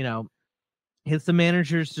it's the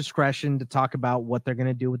manager's discretion to talk about what they're going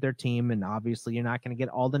to do with their team. And obviously you're not going to get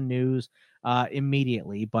all the news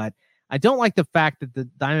immediately, but I don't like the fact that the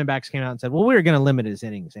Diamondbacks came out and said, well, we were going to limit his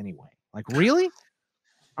innings anyway. Like, really?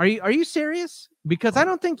 Are you serious? Because I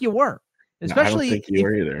don't think you were, especially I don't think you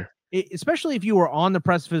were either. Especially if you were on the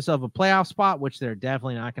precipice of a playoff spot, which they're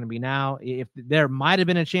definitely not going to be now. If there might have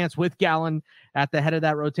been a chance with Gallen at the head of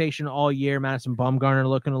that rotation all year, Madison Bumgarner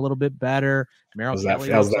looking a little bit better. How's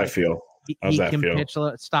that feel? He can pitch.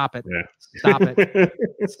 Stop it. Yeah. Stop it.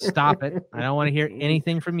 Stop it. I don't want to hear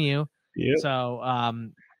anything from you. Yep. So,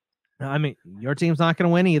 I mean, your team's not going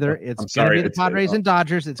to win either. It's going to be the Padres and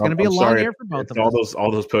Dodgers. It's going to be a long year for both of them.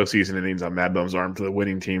 All those postseason innings on Mad Bum's arm for the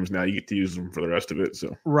winning teams. Now you get to use them for the rest of it.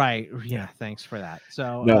 So right, yeah. Thanks for that.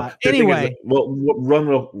 So anyway, we'll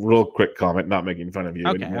run real quick comment. Not making fun of you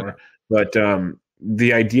anymore, but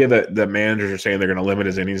the idea that the managers are saying they're going to limit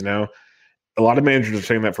his innings now. A lot of managers are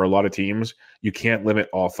saying that for a lot of teams, you can't limit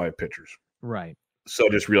all 5 pitchers. Right. So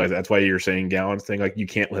just realize that's why you're saying Gallen's thing. Like you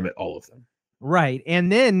can't limit all of them. Right.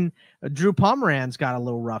 And then Drew Pomeranz got a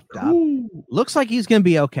little roughed up. Ooh. Looks like he's going to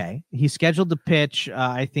be okay. He's scheduled to pitch,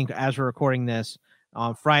 I think, as we're recording this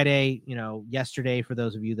on Friday, yesterday, for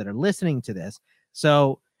those of you that are listening to this.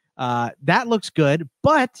 So that looks good.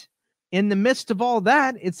 But in the midst of all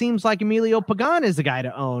that, it seems like Emilio Pagan is the guy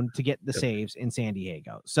to own to get the saves in San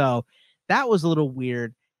Diego. So that was a little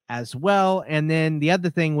weird as well. And then the other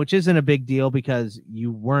thing, which isn't a big deal because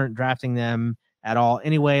you weren't drafting them at all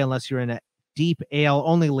anyway, unless you're in a deep AL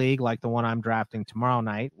only league like the one I'm drafting tomorrow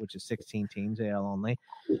night, which is 16 teams AL only.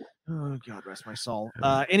 Oh God, rest my soul.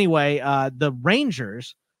 Anyway, the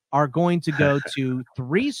Rangers are going to go to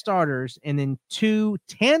 3 starters and then 2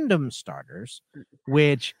 tandem starters,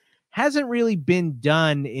 which hasn't really been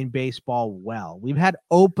done in baseball well. We've had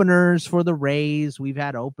openers for the Rays. We've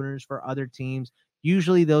had openers for other teams.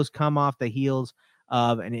 Usually those come off the heels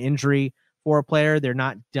of an injury for a player. They're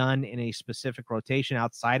not done in a specific rotation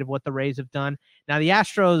outside of what the Rays have done. Now, the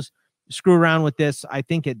Astros screw around with this, I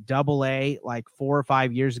think, at Double-A like 4 or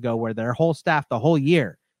 5 years ago, where their whole staff, the whole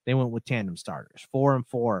year, they went with tandem starters. 4 and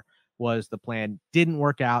 4 was the plan. Didn't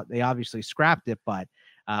work out. They obviously scrapped it, but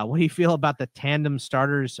what do you feel about the tandem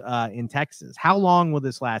starters in Texas? How long will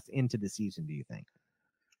this last into the season, do you think?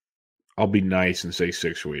 I'll be nice and say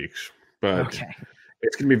 6 weeks, but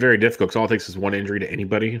it's going to be very difficult because all it takes is one injury to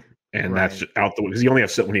anybody. And that's just out the way because you only have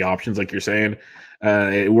so many options, like you're saying.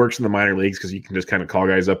 It works in the minor leagues because you can just kind of call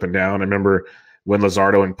guys up and down. I remember when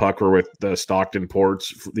Luzardo and Puck were with the Stockton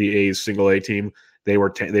Ports, the A's single A team. They were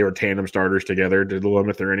tandem starters together to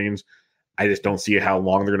limit their innings. I just don't see how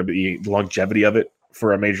long they're going to be, the longevity of it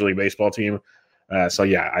for a Major League Baseball team. So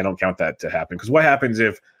yeah, I don't count that to happen because what happens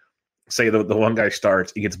if, say, the one guy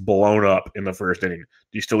starts, he gets blown up in the first inning?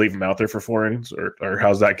 Do you still leave him out there for 4 innings, or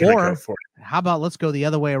how's that going to go for you? How about let's go the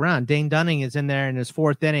other way around? Dane Dunning is in there in his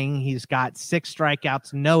 4th inning. He's got 6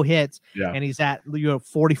 strikeouts, no hits, and he's at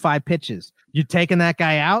 45 pitches. You taking that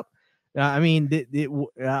guy out? I mean,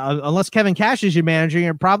 unless Kevin Cash is your manager,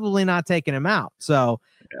 you're probably not taking him out. So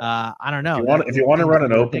I don't know. If you want to run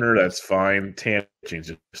an opener, that's fine. Tandem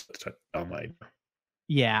is just oh my.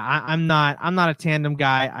 Yeah, I'm not a tandem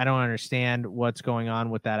guy. I don't understand what's going on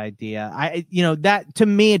with that idea. That to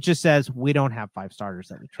me, it just says we don't have 5 starters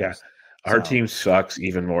that we trust. Yeah, our team sucks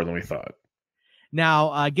even more than we thought.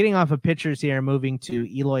 Now, getting off of pitchers here, moving to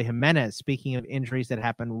Eloy Jimenez. Speaking of injuries that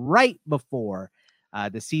happened right before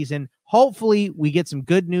the season, hopefully we get some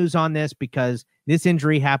good news on this because this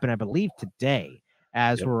injury happened, I believe, today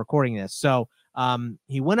as we're recording this. So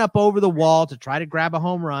he went up over the wall to try to grab a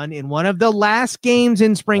home run in one of the last games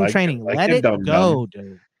in spring training. Let it go,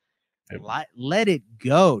 dude. Let it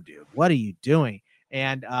go, dude. What are you doing?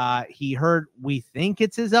 And he hurt, we think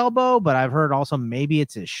it's his elbow, but I've heard also maybe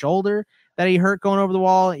it's his shoulder that he hurt going over the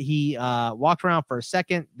wall. He walked around for a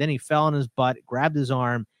second, then he fell on his butt, grabbed his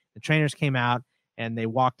arm. The trainers came out and they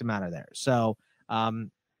walked him out of there. So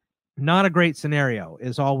not a great scenario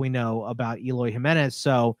is all we know about Eloy Jimenez.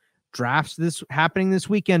 So drafts this happening this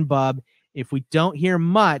weekend, Bub. If we don't hear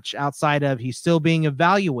much outside of he's still being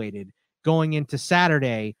evaluated going into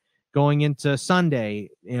Saturday, going into Sunday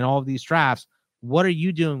in all of these drafts, what are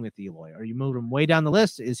you doing with Eloy? Are you moving him way down the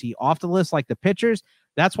list? Is he off the list like the pitchers?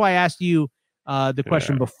 That's why I asked you the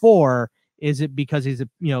question before. Is it because he's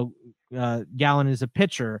Gallen is a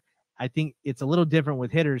pitcher? I think it's a little different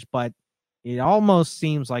with hitters, but it almost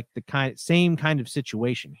seems like the same kind of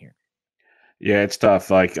situation here. Yeah, it's tough.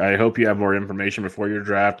 Like, I hope you have more information before your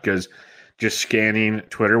draft because just scanning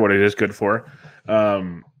Twitter, what it is good for.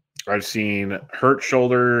 I've seen hurt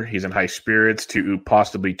shoulder. He's in high spirits to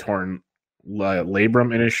possibly torn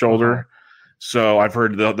labrum in his shoulder. So I've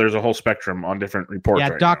heard there's a whole spectrum on different reports. Yeah,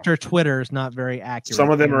 right Dr. now. Twitter is not very accurate.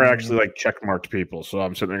 Some of them are actually like checkmarked people. So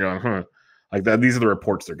I'm sitting there going, like that. These are the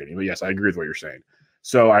reports they're getting. But yes, I agree with what you're saying.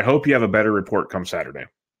 So I hope you have a better report come Saturday,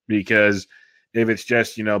 because if it's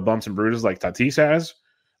just, bumps and bruises like Tatis has,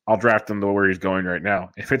 I'll draft him to where he's going right now.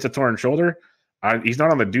 If it's a torn shoulder, he's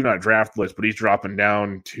not on the do not draft list, but he's dropping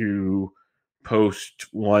down to post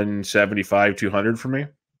 175, 200 for me.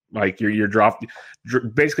 Like you're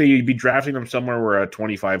basically you'd be drafting him somewhere where a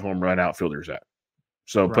 25 home run outfielder's at.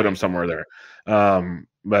 So put him somewhere there.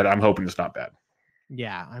 But I'm hoping it's not bad.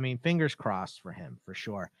 Yeah, I mean, fingers crossed for him for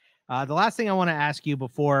sure. The last thing I want to ask you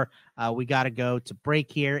before we got to go to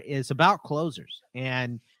break here is about closers.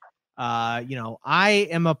 And, I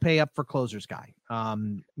am a pay up for closers guy.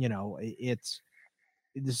 It's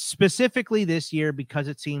specifically this year because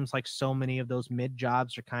it seems like so many of those mid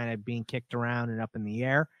jobs are kind of being kicked around and up in the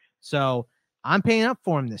air. So I'm paying up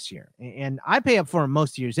for him this year, and I pay up for him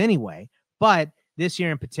most years anyway. But this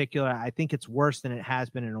year in particular, I think it's worse than it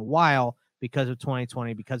has been in a while because of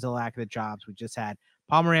 2020, because of the lack of the jobs we just had.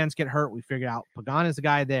 Pomeranz get hurt. We figured out Pagan is the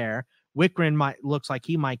guy there. Wickren looks like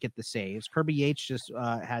he might get the saves. Kirby Yates just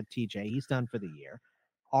had TJ. He's done for the year.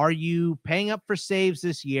 Are you paying up for saves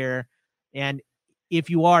this year? And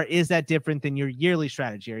if you are, is that different than your yearly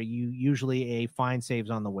strategy? Are you usually a find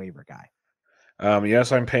saves on the waiver guy?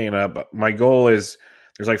 Yes, I'm paying up. My goal is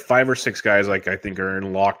there's like 5 or 6 guys like I think are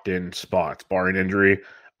in locked in spots, barring injury.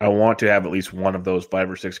 I want to have at least one of those 5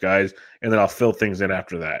 or 6 guys, and then I'll fill things in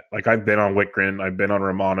after that. Like I've been on Wickren, I've been on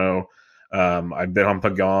Romano, I've been on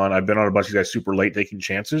Pagan, I've been on a bunch of guys super late taking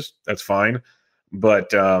chances. That's fine.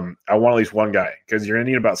 But I want at least one guy, because you're going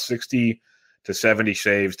to need about 60 to 70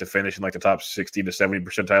 saves to finish in like the top 60 to 70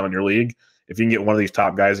 percentile in your league. If you can get one of these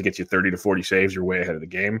top guys that gets you 30 to 40 saves, you're way ahead of the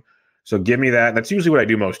game. So give me that. That's usually what I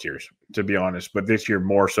do most years, to be honest. But this year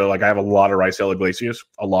more so. Like I have a lot of Raisel Iglesias,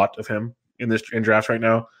 a lot of him in drafts right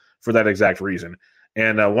now for that exact reason.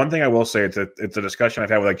 And one thing I will say, it's a discussion I've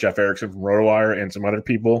had with like Jeff Erickson from RotoWire and some other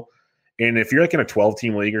people. And if you're like in a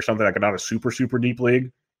 12-team league or something, like not a super, super deep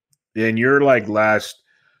league, then you're like last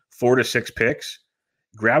 4 to 6 picks,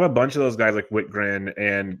 grab a bunch of those guys like Wickren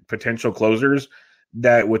and potential closers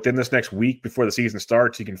that within this next week before the season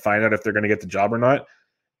starts, you can find out if they're going to get the job or not.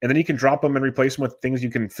 And then you can drop them and replace them with things you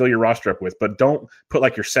can fill your roster up with. But don't put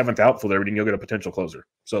like your 7th outfielder and you'll get a potential closer.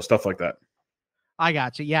 So stuff like that. I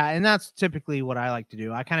got you. Yeah, and that's typically what I like to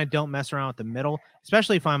do. I kind of don't mess around with the middle,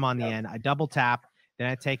 especially if I'm on the end. I double tap, then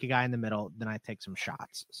I take a guy in the middle, then I take some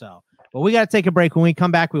shots. So, well, we got to take a break. When we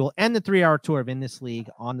come back, we will end the 3-hour tour of In This League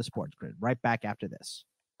on the Sports Grid. Right back after this.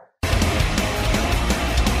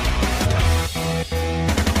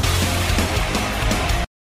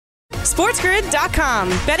 SportsGrid.com.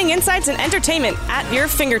 Betting insights and entertainment at your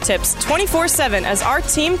fingertips 24/7 as our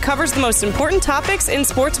team covers the most important topics in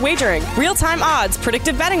sports wagering. Real-time odds,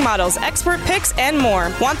 predictive betting models, expert picks, and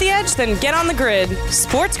more. Want the edge? Then get on the grid.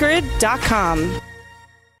 SportsGrid.com.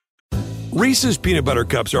 Reese's peanut butter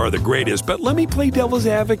cups are the greatest, but let me play devil's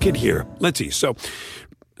advocate here. Let's see. So,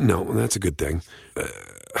 no, that's a good thing.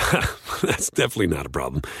 That's definitely not a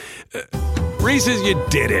problem. Reese's, you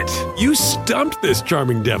did it. You stumped this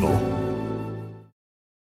charming devil.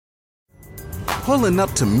 Pulling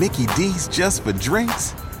up to Mickey D's just for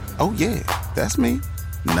drinks? Oh, yeah, that's me.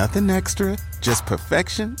 Nothing extra, just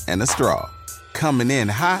perfection and a straw. Coming in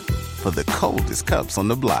hot for the coldest cups on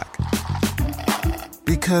the block.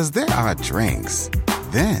 Because there are drinks.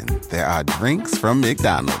 Then there are drinks from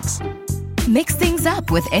McDonald's. Mix things up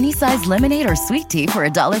with any size lemonade or sweet tea for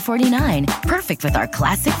 $1.49. Perfect with our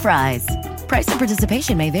classic fries. Price and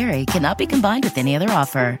participation may vary. Cannot be combined with any other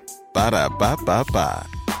offer. Ba-da-ba-ba-ba.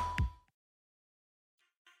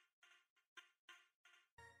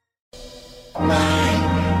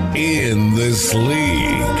 In This League.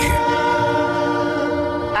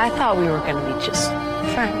 I thought we were going to be just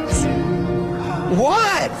friends.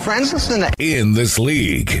 What? Friends listen to In This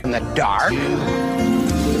League. In the dark?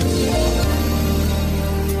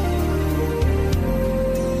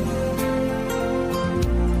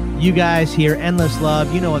 You guys hear Endless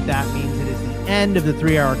Love. You know what that means. It is the end of the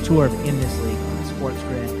 3-hour tour of In This League on the Sports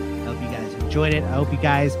Grid. I hope you guys enjoyed it. I hope you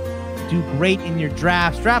guys do great in your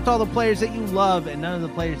drafts. Draft all the players that you love and none of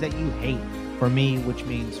the players that you hate. For me, which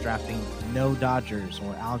means drafting no Dodgers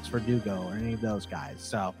or Alex Verdugo or any of those guys.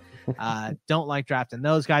 So don't like drafting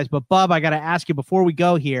those guys. But, Bub, I got to ask you before we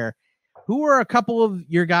go here, who are a couple of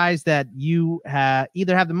your guys that you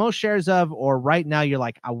either have the most shares of or right now you're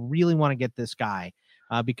like, I really want to get this guy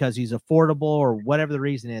because he's affordable or whatever the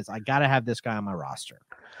reason is. I got to have this guy on my roster.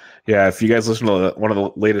 Yeah, if you guys listen to one of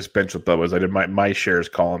the latest Bench with Bubba's, I did my shares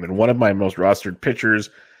column, and one of my most rostered pitchers,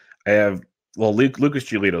 I have, Lucas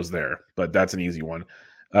Giolito's there, but that's an easy one.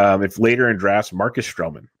 If later in drafts, Marcus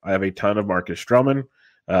Stroman. I have a ton of Marcus Stroman,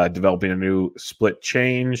 developing a new split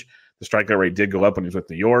change. The strikeout rate did go up when he was with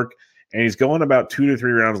New York, and he's going about 2 to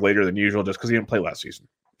 3 rounds later than usual just because he didn't play last season.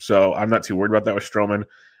 So I'm not too worried about that with Stroman.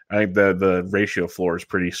 I think the ratio floor is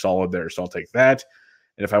pretty solid there, so I'll take that.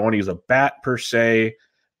 And if I want to use a bat per se,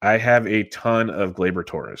 I have a ton of Gleyber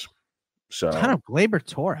Torres. So a ton of Gleyber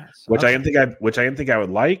Torres, which I didn't think I would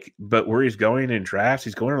like, but where he's going in drafts,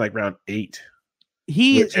 he's going like round 8.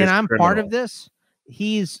 I'm part of this.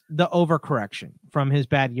 He's the overcorrection from his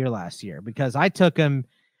bad year last year because I took him.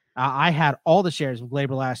 I had all the shares of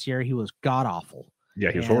Gleyber last year. He was god awful.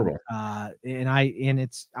 Yeah, he was horrible.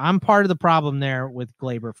 I'm part of the problem there with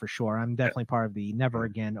Gleyber for sure. I'm definitely part of the never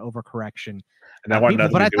again overcorrection. And I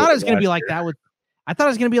thought it was going to be like that with. I thought it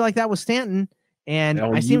was going to be like that with Stanton, and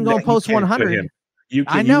I see him going post 100.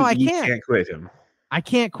 I can't quit him. I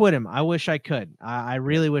can't quit him. I wish I could. I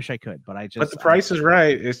really wish I could, but But the price is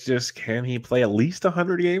right. It's just, can he play at least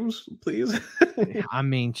 100 games, please? I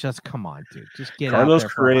mean, just come on, dude. Just get Carlos out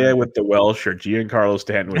there Correa with the Welsh or Giancarlo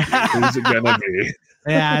Stanton with you. Who's it gonna be?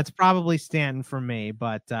 Yeah, it's probably Stanton for me,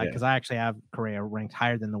 but because I actually have Correa ranked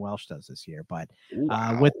higher than the Welsh does this year. But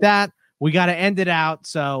with that, we got to end it out.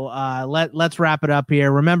 So let's wrap it up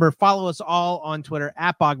here. Remember, follow us all on Twitter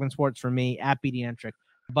at Bogman Sports for me, at BDentric,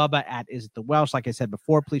 Bubba at Is It The Welsh. Like I said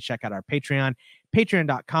before, please check out our Patreon,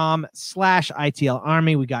 patreon.com/ITL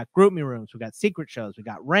Army. We got group me rooms, we got secret shows, we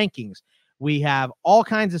got rankings. We have all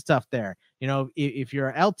kinds of stuff there. You know, if you're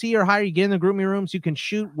a LT or higher, you get in the group me rooms, you can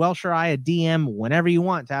shoot Welsh or I a DM whenever you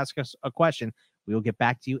want to ask us a question. We will get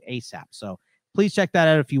back to you ASAP. So please check that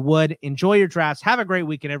out if you would. Enjoy your drafts. Have a great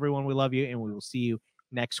weekend, everyone. We love you, and we will see you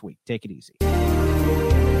next week. Take it easy.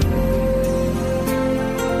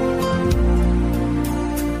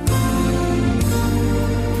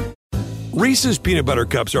 Reese's peanut butter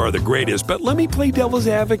cups are the greatest, but let me play devil's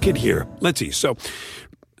advocate here. Let's see. So,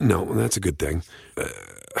 no, that's a good thing.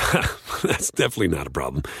 That's definitely not a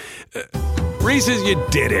problem. Reese's, you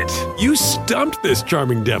did it. You stumped this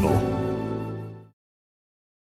charming devil.